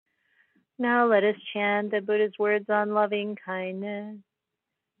Now let us chant the Buddha's words on loving kindness.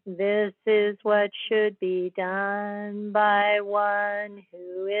 This is what should be done by one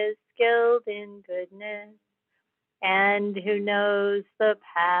who is skilled in goodness and who knows the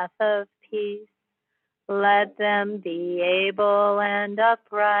path of peace. Let them be able and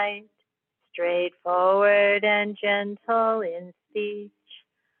upright, straightforward and gentle in speech,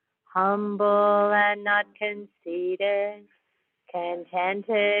 humble and not conceited,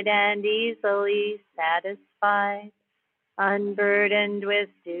 contented and easily satisfied, unburdened with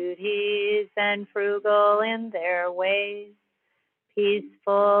duties and frugal in their ways,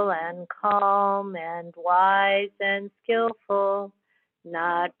 peaceful and calm and wise and skillful,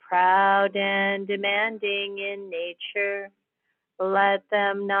 not proud and demanding in nature. Let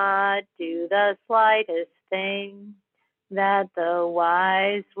them not do the slightest thing that the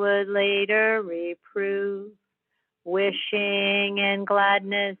wise would later reprove, wishing in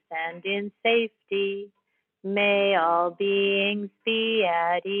gladness and in safety. May all beings be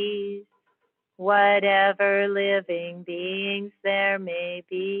at ease, whatever living beings there may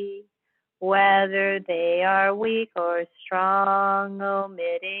be, whether they are weak or strong,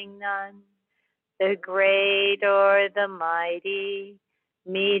 omitting none, the great or the mighty,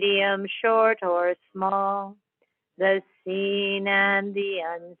 medium, short, or small, the seen and the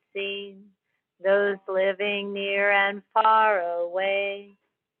unseen, those living near and far away,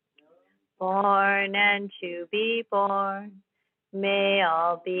 born and to be born. May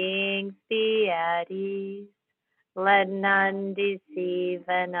all beings be at ease. Let none deceive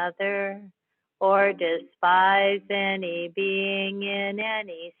another or despise any being in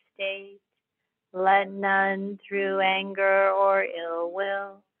any state. Let none through anger or ill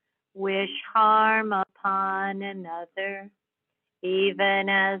will wish harm upon another, even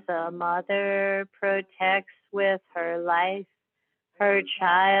as a mother protects with her life her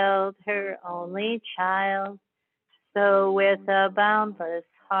child, her only child. So with a boundless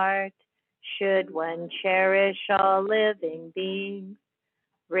heart should one cherish all living beings,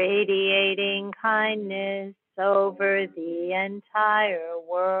 radiating kindness over the entire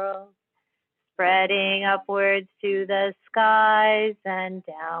world, spreading upwards to the skies and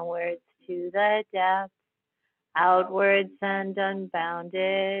downwards to the depths, outwards and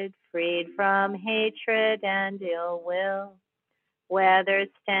unbounded, freed from hatred and ill will, whether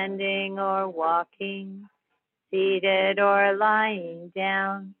standing or walking, seated or lying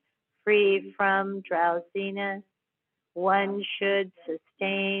down, free from drowsiness. One should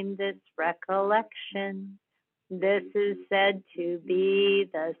sustain this recollection. This is said to be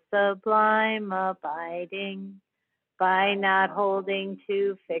the sublime abiding, by not holding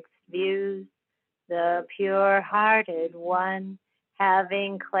to fixed views, the pure-hearted one,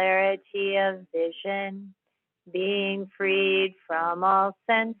 having clarity of vision, being freed from all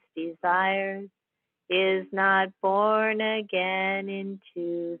sense desires, is not born again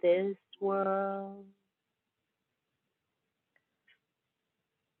into this world.